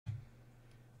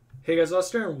Hey guys,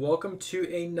 Lester, and welcome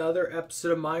to another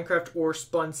episode of Minecraft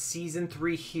Orespawn Season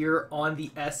 3 here on the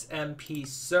SMP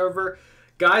server.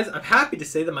 Guys, I'm happy to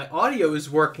say that my audio is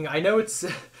working. I know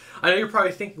you're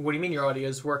probably thinking, what do you mean your audio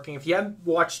is working? If you haven't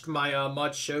watched my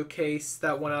mod showcase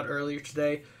that went out earlier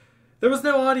today, there was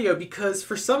no audio because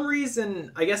for some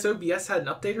reason, I guess OBS had an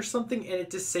update or something, and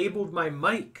it disabled my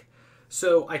mic.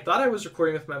 So I thought I was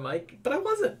recording with my mic, but I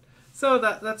wasn't. So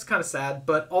that's kind of sad,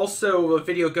 but also a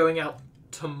video going out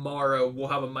tomorrow will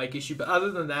have a mic issue, but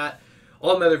other than that,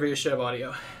 all my other videos should have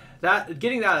audio.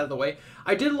 Getting that out of the way,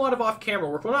 I did a lot of off-camera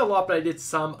work. Well, not a lot, but I did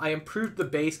some. I improved the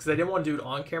base because I didn't want to do it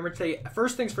on camera today.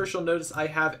 First things first, you'll notice I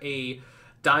have a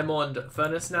diamond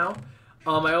furnace now.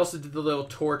 I also did the little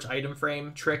torch item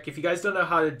frame trick. If you guys don't know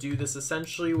how to do this,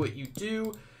 essentially what you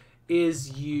do is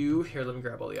here, let me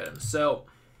grab all the items. So,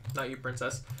 not you,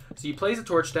 princess. So you place a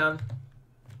torch down.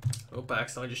 Oh, I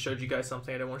accidentally just showed you guys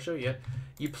something I didn't want to show you yet.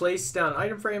 You place down an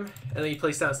item frame, and then you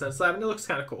place down a stone slab, and it looks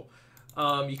kind of cool.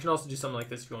 You can also do something like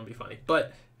this if you want to be funny.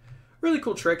 But, really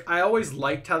cool trick. I always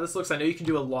liked how this looks. I know you can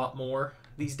do a lot more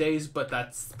these days, but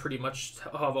that's pretty much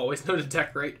how I've always known to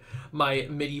decorate my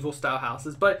medieval style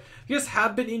houses. But if you guys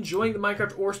have been enjoying the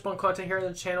Minecraft Orespawn content here on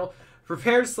the channel,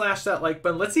 prepare to slash that like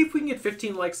button. Let's see if we can get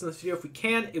 15 likes on this video. If we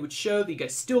can, it would show that you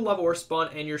guys still love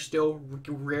Orespawn and you're still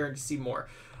raring to see more.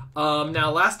 Now,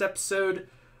 last episode,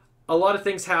 a lot of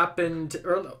things happened,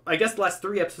 or I guess the last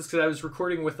 3 episodes, because I was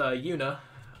recording with Yuna,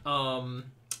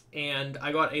 and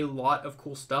I got a lot of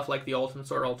cool stuff, like the ultimate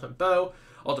sword, ultimate bow,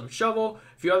 ultimate shovel,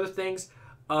 a few other things.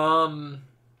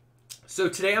 So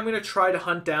today I'm going to try to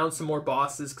hunt down some more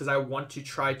bosses, because I want to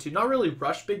try to not really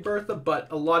rush Big Bertha, but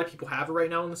a lot of people have it right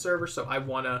now on the server, so I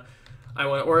want to,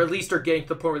 or at least are getting to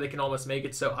the point where they can almost make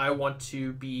it, so I want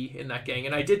to be in that gang.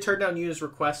 And I did turn down Yuna's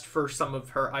request for some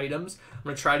of her items. I'm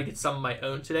going to try to get some of my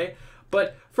own today.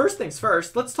 But first things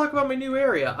first, let's talk about my new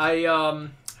area. I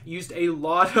used a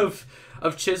lot of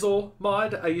chisel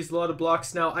mod. I used a lot of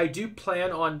blocks. Now, I do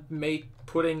plan on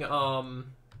putting...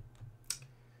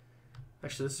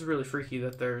 Actually, this is really freaky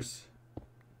that there's...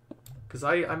 Because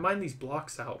I mined these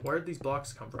blocks out. Where did these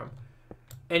blocks come from?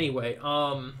 Anyway,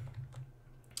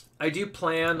 I do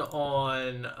plan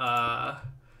on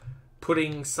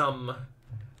putting some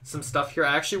stuff here.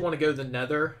 I actually want to go to the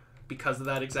Nether because of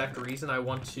that exact reason. I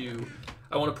want to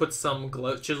put some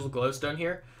chiseled glowstone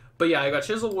here. But yeah, I got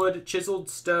chiseled wood, chiseled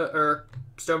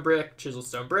stone brick, chiseled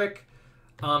stone brick.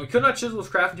 You could not chisel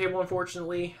with crafting table,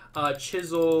 unfortunately.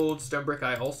 Chiseled stone brick,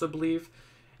 I also believe.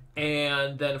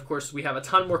 And then, of course, we have a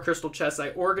ton more crystal chests. I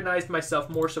organized myself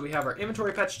more, so we have our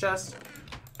inventory patch chest,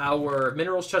 our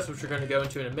minerals chest, which we're going to go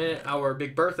into in a minute, our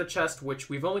Big Bertha chest, which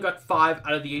we've only got 5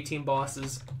 out of the 18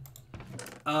 bosses,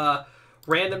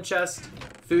 random chest,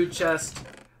 food chest,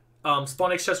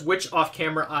 spawn eggs chest, which off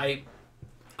camera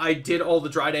I did all the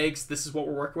dried eggs. This is what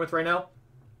we're working with right now.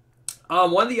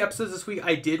 One of the episodes this week,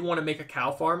 I did want to make a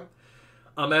cow farm.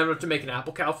 I don't have to make an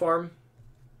apple cow farm.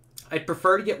 I'd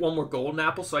prefer to get one more golden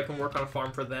apple so I can work on a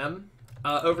farm for them.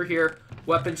 Over here,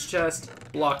 weapons chest,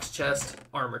 blocks chest,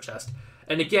 armor chest.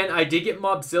 And again, I did get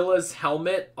Mobzilla's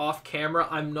helmet off camera.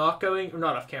 I'm not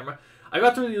off camera. I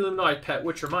got through the Illuminati pet,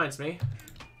 which reminds me.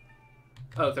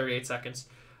 Oh, 38 seconds.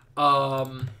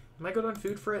 Am I good on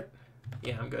food for it?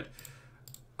 Yeah, I'm good.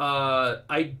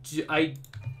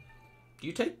 Do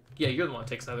you take? Yeah, you're the one that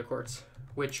takes nether quartz.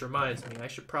 Which reminds me, I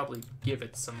should probably give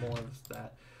it some more of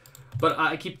that. But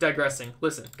I keep digressing.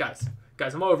 Listen, guys,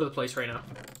 I'm all over the place right now.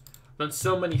 I've done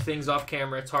so many things off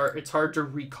camera. It's hard to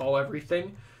recall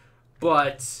everything.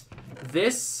 But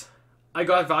this, I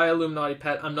got via Illuminati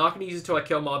pet. I'm not going to use it until I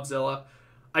kill Mobzilla.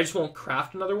 I just won't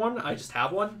craft another one. I just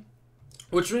have one.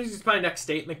 Which brings me to my next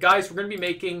statement. Guys, we're going to be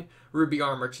making ruby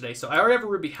armor today. So I already have a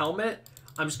ruby helmet.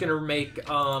 I'm just going to make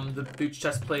the boots,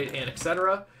 chest plate, and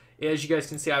etc. As you guys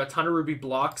can see, I have a ton of ruby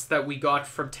blocks that we got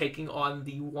from taking on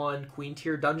the 1 queen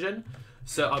tier dungeon.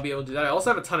 So I'll be able to do that. I also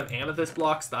have a ton of amethyst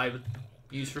blocks that I would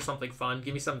use for something fun.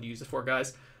 Give me something to use it for,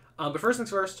 guys. But first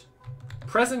things first.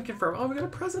 Present confirmed. Oh, we got a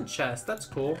present chest. That's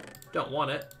cool. Don't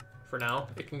want it for now.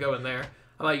 It can go in there.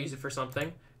 I might use it for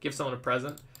something. Give someone a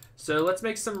present. So let's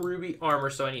make some ruby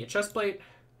armor. So I need a chest plate.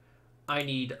 I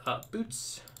need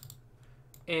boots.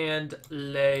 And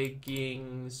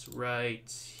leggings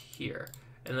right here.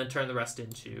 And then turn the rest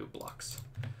into blocks.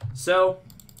 So,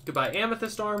 goodbye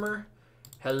amethyst armor.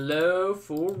 Hello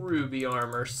for ruby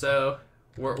armor. So,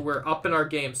 we're up in our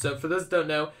game. So, for those that don't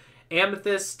know,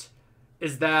 amethyst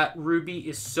is that ruby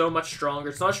is so much stronger.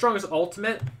 It's not as strong as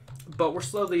ultimate, but we're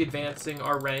slowly advancing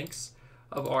our ranks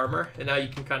of armor. And now you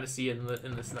can kind of see it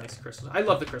in this nice crystal. I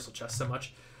love the crystal chest so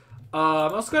much.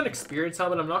 I've also got an experience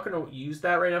helmet. I'm not going to use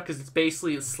that right now because it's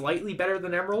basically slightly better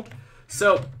than emerald.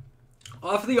 So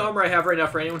Off of the armor I have right now,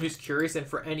 for anyone who's curious and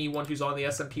for anyone who's on the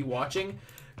SMP watching,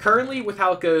 currently with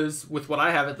how it goes, with what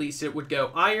I have at least, it would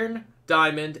go Iron,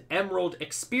 Diamond, Emerald,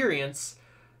 Experience,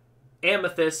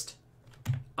 Amethyst,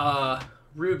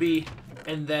 Ruby,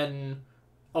 and then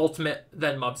Ultimate,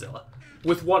 then Mobzilla.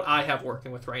 With what I have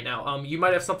working with right now. You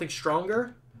might have something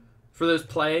stronger for those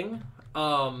playing,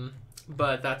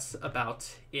 but that's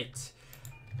about it.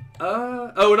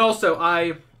 Oh, and also,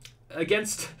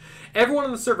 against everyone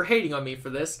on the server hating on me for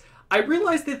this, I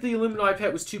realized that the Illuminati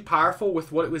pet was too powerful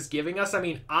with what it was giving us. I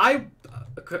mean,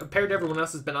 compared to everyone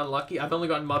else, has been unlucky. I've only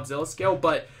gotten Mobzilla scale,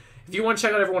 but if you want to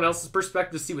check out everyone else's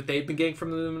perspective to see what they've been getting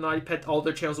from the Illuminati pet, all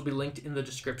their channels will be linked in the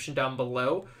description down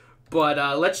below.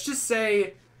 But let's just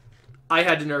say I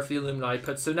had to nerf the Illuminati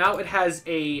pet. So now it has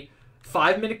a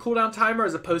 5-minute cooldown timer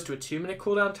as opposed to a 2-minute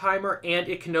cooldown timer, and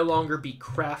it can no longer be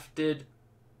crafted.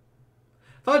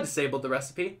 I thought I disabled the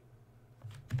recipe.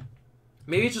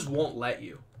 Maybe it just won't let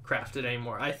you craft it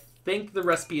anymore. I think the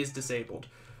recipe is disabled.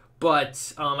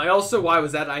 But I also, why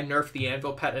was that? I nerfed the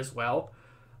anvil pet as well.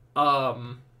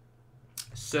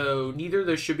 So neither of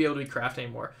those should be able to be crafted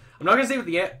anymore. I'm not going to say with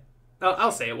the...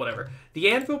 I'll say it, whatever. The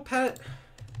anvil pet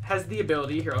has the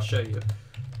ability... Here, I'll show you.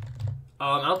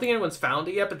 I don't think anyone's found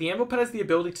it yet, but the anvil pet has the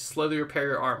ability to slowly repair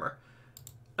your armor.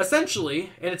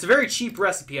 Essentially, and it's a very cheap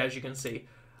recipe, as you can see.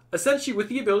 Essentially, with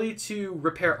the ability to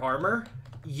repair armor,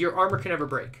 your armor can never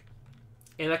break.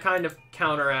 And that kind of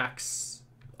counteracts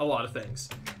a lot of things.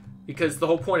 Because the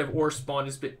whole point of Orespawn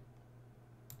is...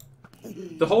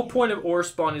 The whole point of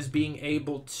Orespawn is being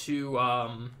able to...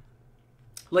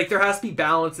 like, there has to be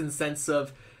balance in the sense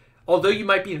of... Although you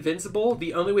might be invincible,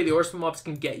 the only way the Orespawn mobs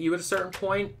can get you at a certain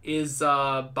point is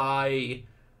by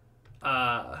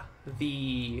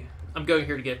the... I'm going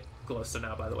here to get glowstone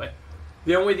now, by the way.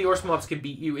 The only way the Orespawn mobs can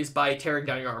beat you is by tearing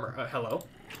down your armor. Hello?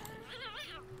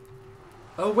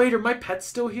 Oh, wait, are my pets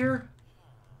still here?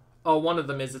 Oh, one of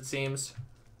them is, it seems.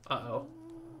 Uh-oh.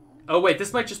 Oh, wait,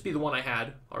 this might just be the one I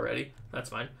had already. That's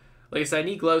fine. Like I said, I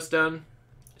need glowstone.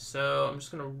 So, I'm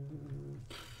just gonna...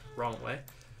 Wrong way.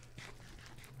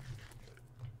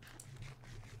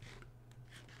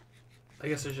 I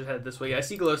guess I should head this way. I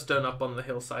see glowstone up on the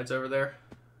hillsides over there.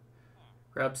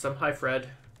 Grab some. Hi, Fred.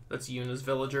 That's Yuna's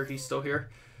villager. He's still here.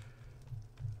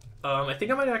 I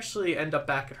think I might actually end up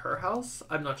back at her house.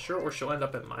 I'm not sure. Or she'll end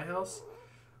up at my house.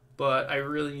 But I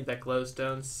really need that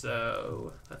glowstone,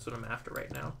 so that's what I'm after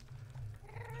right now.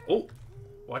 Oh!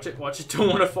 Watch it. Watch it. Don't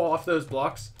want to fall off those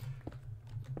blocks.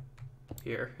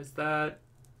 Here. Is that...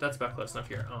 That's about close enough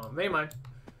here. May mine.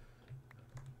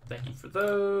 Thank you for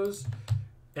those.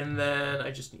 And then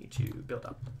I just need to build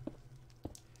up.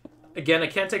 Again, I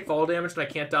can't take fall damage and I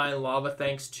can't die in lava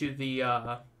thanks to the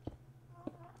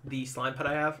slime pet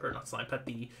I have. Or not slime pet,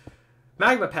 the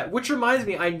magma pet. Which reminds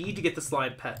me, I need to get the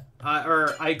slime pet.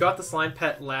 I got the slime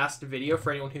pet last video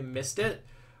for anyone who missed it.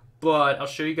 But I'll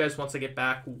show you guys once I get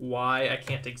back why I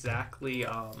can't exactly...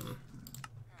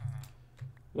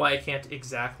 why I can't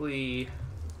exactly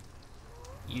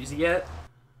use it yet.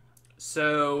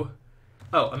 So...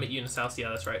 Oh, I'm at Yuna's house. Yeah,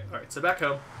 that's right. Alright, so back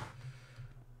home.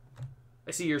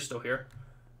 I see you're still here.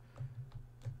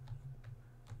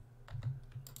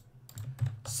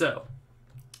 So,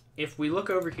 if we look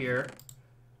over here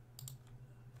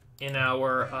in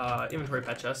our inventory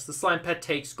pet chest, the slime pet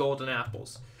takes golden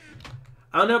apples.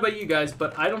 I don't know about you guys,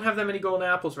 but I don't have that many golden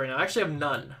apples right now. I actually have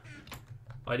none.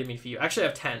 Oh, I didn't mean for you. I actually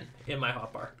have 10 in my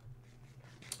hotbar.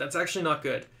 That's actually not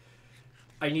good.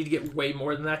 I need to get way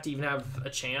more than that to even have a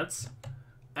chance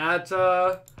at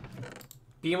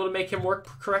being able to make him work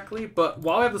correctly. But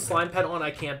while I have the slime pet on,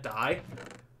 I can't die.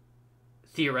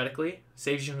 Theoretically.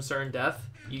 Saves you from certain death.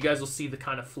 You guys will see the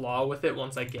kind of flaw with it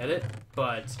once I get it.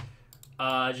 But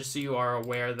just so you are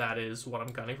aware, that is what I'm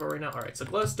gunning for right now. Alright, so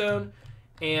glowstone.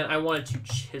 And I wanted to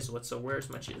chisel it. So where's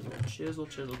my chisel? Chisel,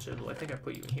 chisel, chisel. I think I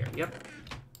put you in here.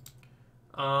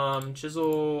 Yep.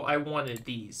 Chisel, I wanted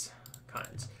these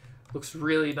kinds. Looks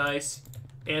really nice.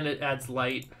 And it adds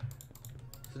light.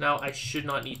 So now I should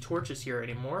not need torches here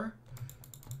anymore.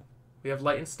 We have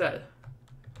light instead.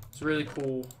 It's a really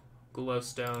cool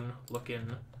glowstone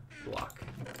looking block.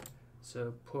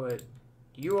 So put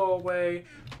you all away.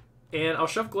 And I'll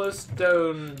shove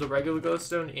glowstone, the regular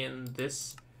glowstone, in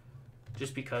this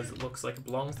just because it looks like it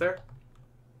belongs there.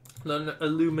 The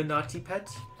Illuminati pet.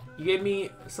 You gave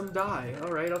me some dye.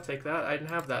 Alright, I'll take that. I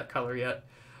didn't have that color yet.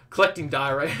 Collecting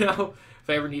dye right now if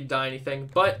I ever need to dye anything.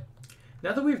 But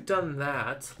now that we've done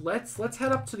that, let's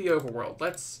head up to the overworld.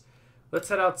 Let's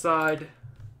head outside.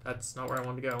 That's not where I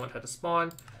want to go. I want to head to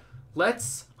spawn.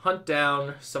 Let's hunt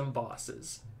down some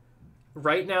bosses.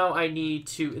 Right now I need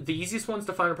to... The easiest ones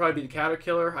to find would probably be the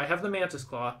Caterpillar. I have the Mantis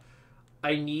Claw.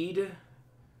 I need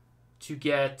to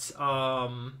get...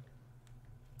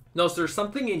 No, so there's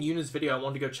something in Yuna's video I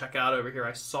wanted to go check out over here.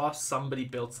 I saw somebody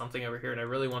build something over here, and I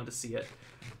really wanted to see it.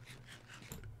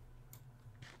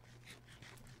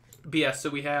 But yeah, so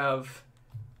we have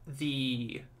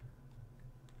the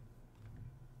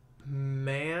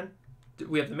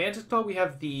we have the Mantis Claw, we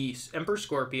have the Emperor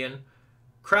Scorpion,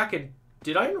 Kraken.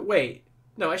 Did I wait?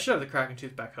 No, I should have the Kraken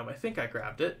Tooth back home. I think I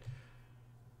grabbed it.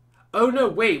 Oh no,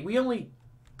 wait, we only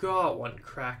got one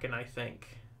Kraken, I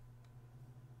think.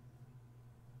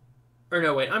 Or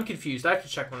no, wait, I'm confused. I have to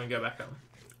check when I go back home.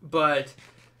 But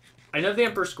I know the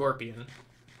Emperor Scorpion.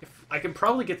 I can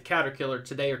probably get the Caterpillar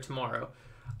today or tomorrow.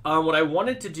 What I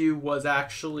wanted to do was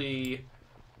actually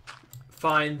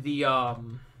find the, I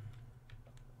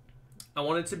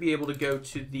wanted to be able to go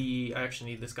to the, I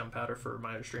actually need this gunpowder for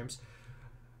minor streams.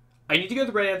 I need to go to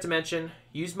the Red Ant Dimension,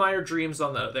 use minor dreams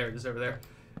on the, there it is over there.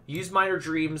 Use minor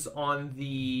dreams on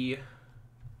the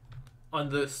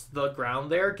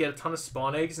ground there, get a ton of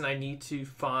spawn eggs, and I need to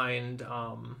find,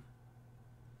 I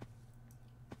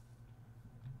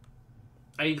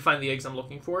need to find the eggs I'm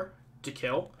looking for to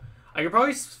kill. I could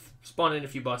probably spawn in a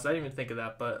few bosses. I didn't even think of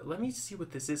that, but let me see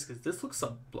what this is, because this looks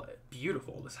so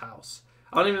beautiful, this house.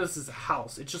 I don't even know if this is a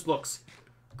house. It just looks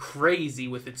crazy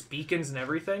with its beacons and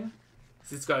everything.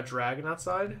 See, it's got a dragon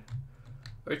outside.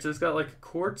 Alright, so it's got like a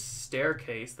quartz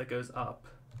staircase that goes up.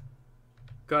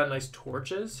 Got nice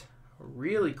torches.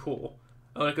 Really cool.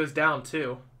 Oh, and it goes down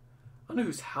too. I don't know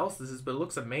whose house this is, but it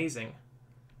looks amazing.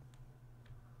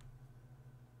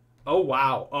 Oh,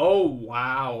 wow. Oh,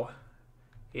 wow.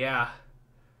 Yeah.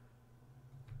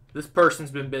 This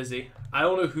person's been busy. I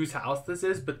don't know whose house this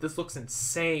is, but this looks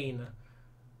insane.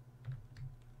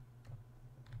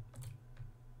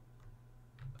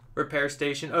 Repair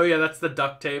station. Oh, yeah, that's the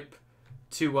duct tape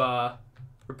to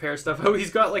repair stuff. Oh,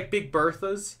 he's got, like, big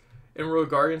Berthas and Royal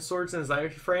Guardian swords in his iron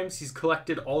frames. He's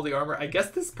collected all the armor. I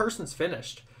guess this person's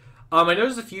finished. I know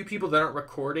there's a few people that aren't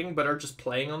recording, but are just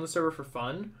playing on the server for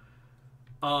fun.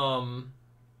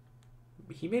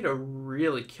 He made a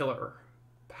really killer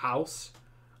house.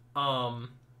 I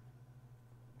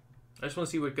just want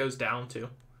to see what it goes down to.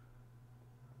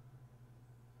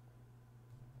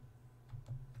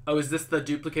 Oh, is this the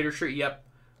duplicator tree? Yep.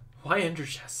 Why ender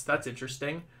chests? That's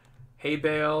interesting. Hay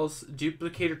bales.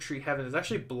 Duplicator tree heaven. There's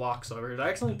actually blocks over here. Did I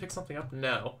accidentally pick something up?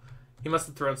 No. He must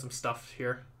have thrown some stuff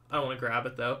here. I don't want to grab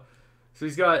it, though. So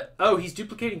he's got... Oh, he's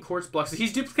duplicating quartz blocks.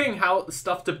 He's duplicating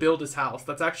stuff to build his house.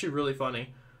 That's actually really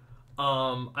funny.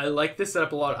 I like this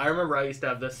setup a lot. I remember I used to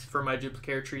have this for my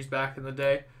duplicator trees back in the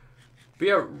day. But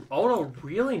yeah, all in a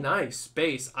really nice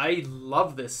base. I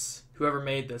love this, whoever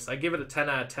made this. I give it a 10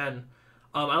 out of 10.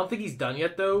 I don't think he's done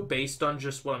yet, though, based on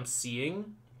just what I'm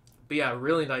seeing. But yeah,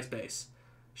 really nice base.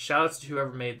 Shoutouts to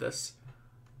whoever made this.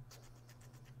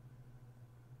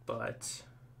 But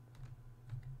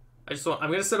I'm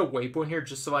going to set a waypoint here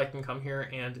just so I can come here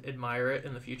and admire it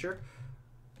in the future.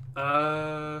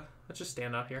 Let's just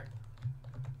stand out here.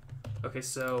 Okay,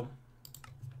 so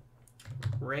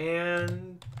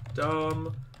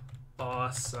random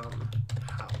awesome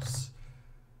house.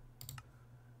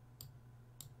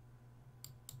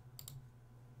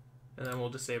 And then we'll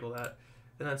disable that.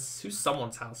 And that's who's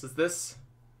someone's house. Is this?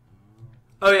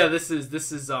 Oh yeah, this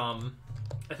is I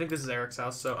think this is Eric's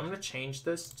house. So I'm gonna change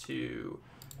this to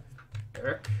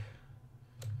Eric.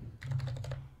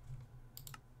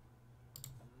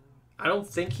 I don't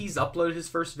think he's uploaded his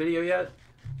first video yet,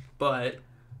 but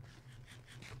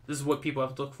this is what people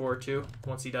have to look forward to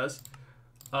once he does.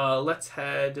 Let's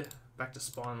head back to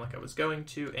spawn like I was going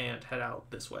to and head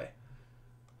out this way.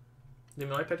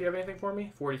 Pet, do you have anything for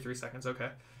me? 43 seconds, okay.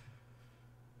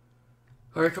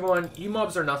 Alright, come on. You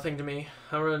mobs are nothing to me.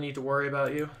 I don't really need to worry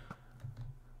about you.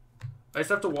 I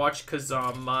just have to watch because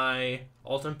my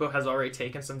ultimate bow has already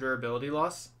taken some durability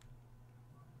loss.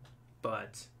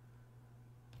 But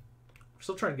we're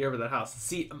still trying to get over that house.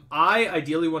 See, I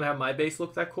ideally want to have my base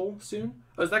look that cool soon.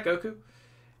 Oh, is that Goku?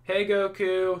 Hey,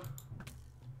 Goku.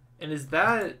 And is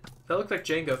that looked like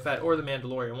Jango Fett or the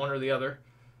Mandalorian, one or the other.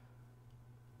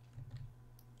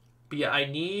 But yeah, I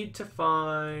need to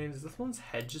find... Is this one's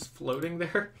head just floating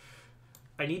there?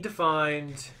 I need to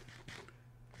find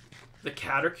the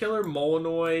Caterpillar,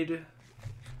 Molonoid,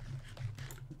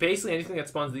 basically anything that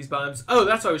spawns these biomes. Oh,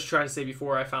 that's what I was trying to say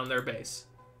before I found their base.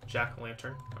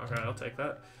 Jack-o'-lantern. Okay, I'll take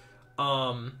that.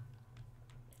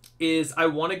 Is I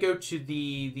want to go to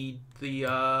the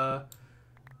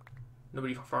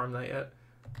nobody farmed that yet.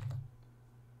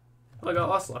 Oh, I got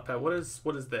Ocelot Pet. What is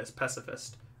this?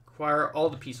 Pacifist. Acquire all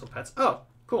the peaceful pets. Oh,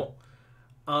 cool.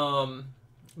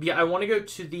 Yeah, I want to go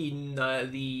to the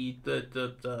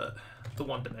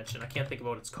one dimension. I can't think of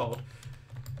what it's called.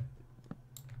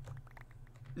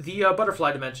 The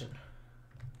butterfly dimension.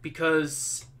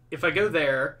 Because if I go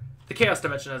there, the chaos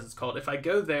dimension as it's called, if I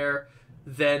go there,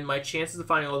 then my chances of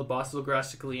finding all the bosses will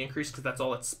drastically increase because that's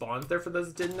all that spawns there for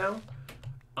those that didn't know.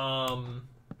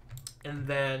 And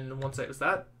then once I was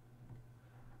that.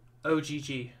 Oh,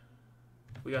 GG.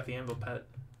 We got the anvil pet.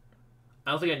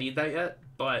 I don't think I need that yet,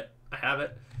 but I have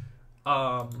it.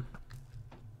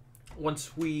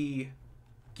 Once we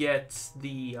get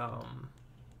the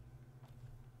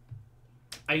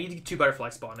I need 2 butterfly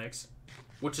spawn eggs,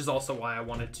 which is also why I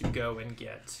wanted to go and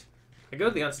get. I go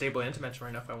to the unstable dimension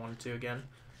right now if I wanted to again,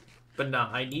 but nah,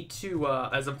 I need to.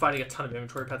 As I'm finding a ton of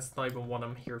inventory pets, it's not even what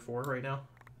I'm here for right now.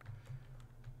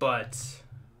 But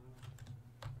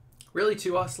really,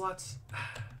 2 ocelots.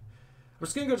 I'm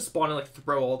just gonna go to spawn and like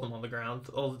throw all of them on the ground,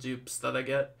 all the dupes that I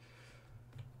get.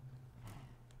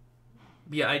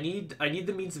 Yeah, I need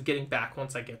the means of getting back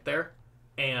once I get there,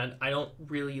 and I don't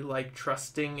really like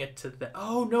trusting it to the.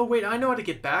 Oh no, wait! I know how to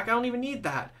get back. I don't even need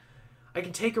that. I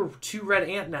can take 2 red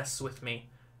ant nests with me,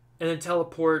 and then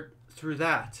teleport through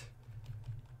that,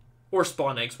 or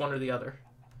spawn eggs, one or the other.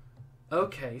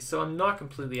 Okay, so I'm not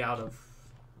completely out of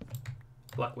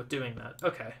luck with doing that.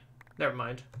 Okay, never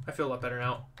mind. I feel a lot better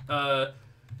now. How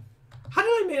did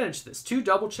I manage this? 2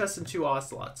 double chests and 2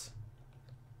 ocelots.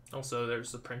 Also,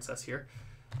 there's the princess here.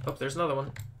 Oh, there's another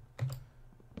one.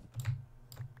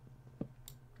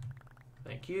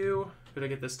 Thank you. Who did I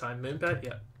get this time? Moonpet?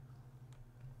 Yeah.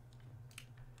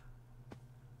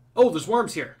 Oh, there's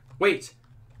worms here. Wait.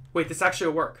 Wait, this actually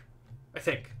will work. I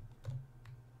think.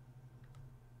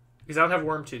 Because I don't have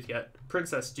worm tooth yet.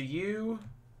 Princess, do you...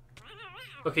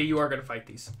 Okay, you are going to fight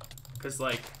these. Because,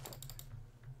 like...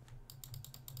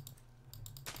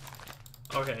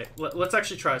 Okay, let's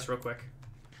actually try this real quick.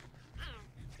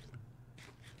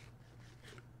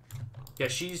 Yeah,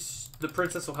 the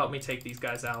princess will help me take these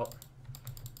guys out.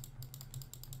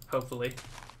 Hopefully.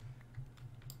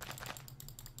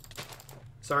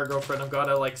 Sorry, girlfriend, I've got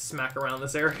to, like, smack around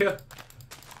this area.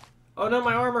 Oh, no,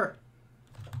 my armor!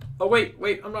 Oh, wait,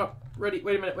 I'm not ready.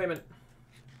 Wait a minute. Wait a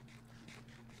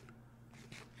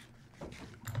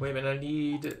minute, I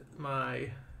need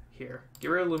my... Here. Get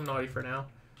rid of Illuminati for now.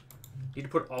 Need to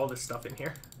put all this stuff in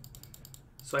here.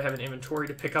 So I have an inventory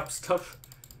to pick up stuff.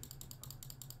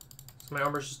 So my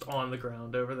armor's just on the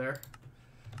ground over there.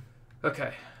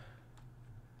 Okay.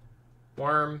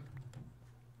 Worm.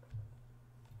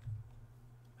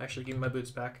 Actually, give me my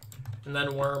boots back. And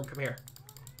then worm, come here.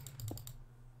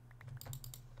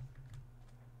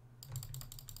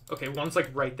 Okay, one's like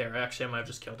right there. Actually, I might have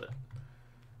just killed it.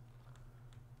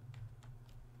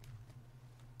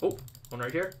 Oh, one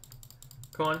right here.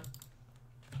 Come on.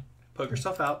 Poke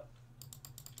yourself out.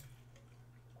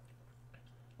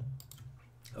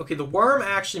 Okay, the worm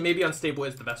actually, maybe unstable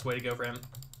is the best way to go for him.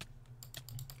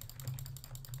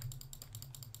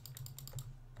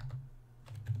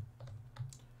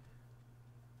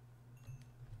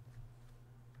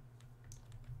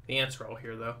 The ants are all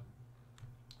here, though.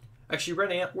 Actually,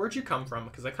 red ant, where'd you come from?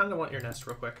 Because I kind of want your nest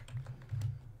real quick.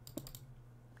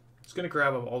 Just gonna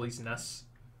grab up all these nests.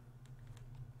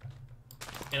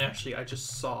 And actually, I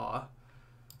just saw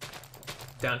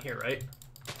down here, right?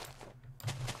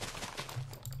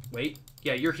 Wait.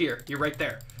 Yeah, you're here. You're right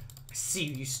there. I see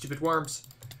you, you stupid worms.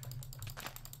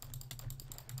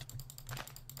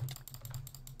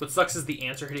 What sucks is the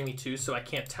ants are hitting me too, so I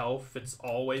can't tell if it's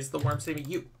always the worms hitting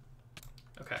me. You.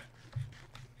 Okay.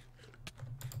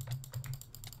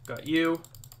 Got you.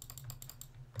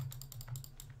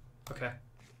 Okay.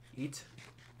 Eat.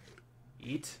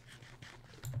 Eat.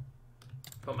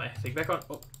 Put my thing back on.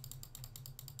 Oh.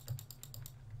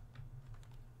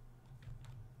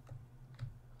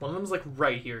 One of them's like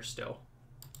right here still.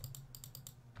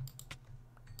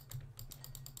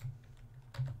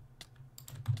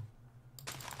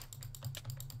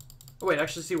 Oh wait, I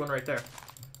actually see one right there.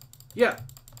 Yeah.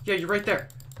 Yeah, you're right there.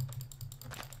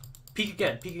 Peek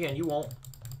again. Peek again. You won't.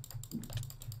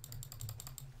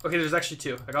 Okay, there's actually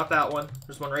 2. I got that one.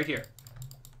 There's one right here.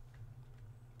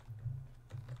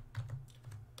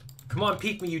 Come on,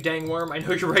 peek me, you dang worm. I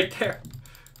know you're right there.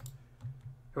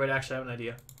 Wait, actually, I have an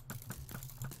idea.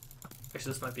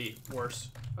 Actually, this might be worse.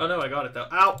 Oh, no, I got it, though.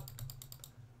 Ow!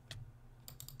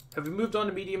 Have we moved on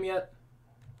to medium yet?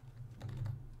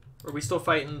 Or are we still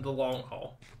fighting the long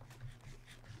haul?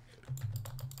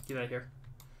 Get out of here.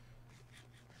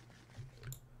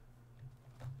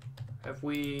 Have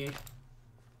we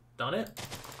done it?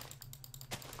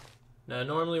 No,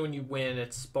 normally when you win,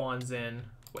 it spawns in...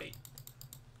 Wait.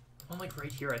 I'm like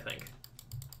right here, I think.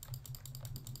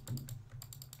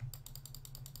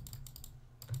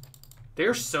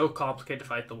 They're so complicated to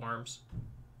fight the worms.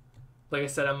 Like I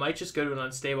said, I might just go to an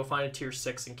unstable, find a tier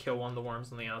 6, and kill one of the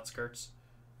worms on the outskirts.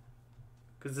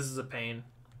 Because this is a pain.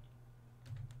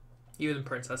 Even the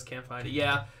princess can't find it.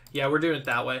 Yeah, we're doing it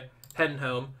that way. Heading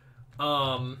home.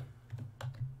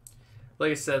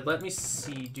 Like I said, let me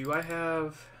see. Do I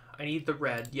have... I need the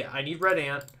red. Yeah, I need red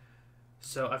ant.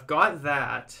 So I've got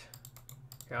that.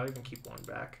 Here, I'll even keep one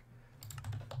back.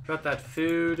 Got that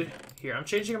food. Here, I'm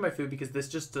changing up my food because this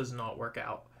just does not work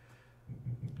out.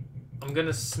 I'm going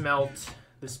to smelt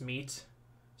this meat.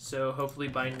 So hopefully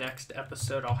by next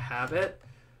episode I'll have it.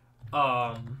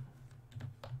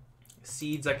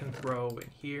 Seeds I can throw in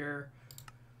here.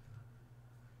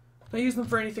 Don't use them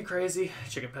for anything crazy.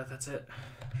 Chicken pet, that's it.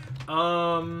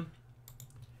 I'll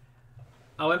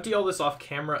empty all this off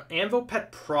camera. Anvil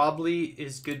pet probably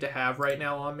is good to have right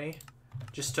now on me.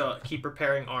 Just to keep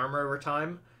repairing armor over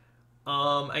time.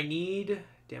 I need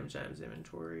damage items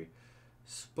inventory.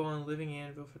 Spawn living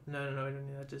anvil. No, I don't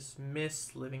need that.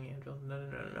 Dismiss living anvil.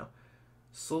 No.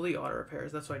 Slowly auto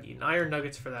repairs. That's what I need. And iron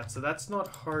nuggets for that. So that's not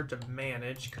hard to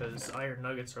manage because iron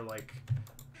nuggets are like,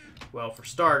 well, for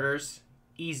starters,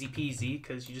 easy peasy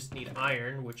because you just need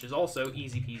iron, which is also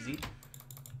easy peasy.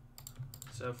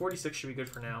 So 46 should be good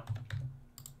for now.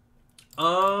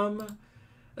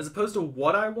 As opposed to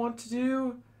what I want to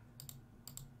do,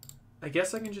 I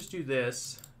guess I can just do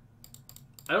this.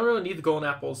 I don't really need the golden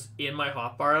apples in my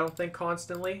hotbar, I don't think,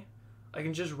 constantly. I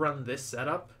can just run this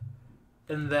setup.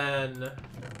 And then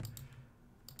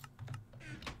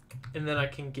I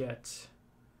can get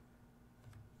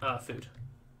food,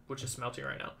 which is smelting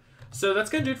right now. So that's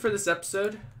going to do it for this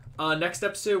episode. Next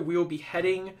episode, we will be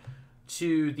heading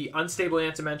to the unstable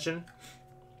ant dimension.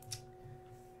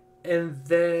 And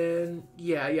then,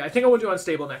 yeah, I think I will do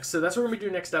unstable next. So that's what we're going to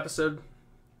do next episode.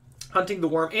 Hunting the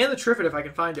worm and the Triffid if I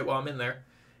can find it while I'm in there.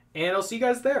 And I'll see you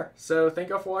guys there. So thank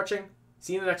y'all for watching.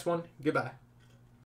 See you in the next one. Goodbye.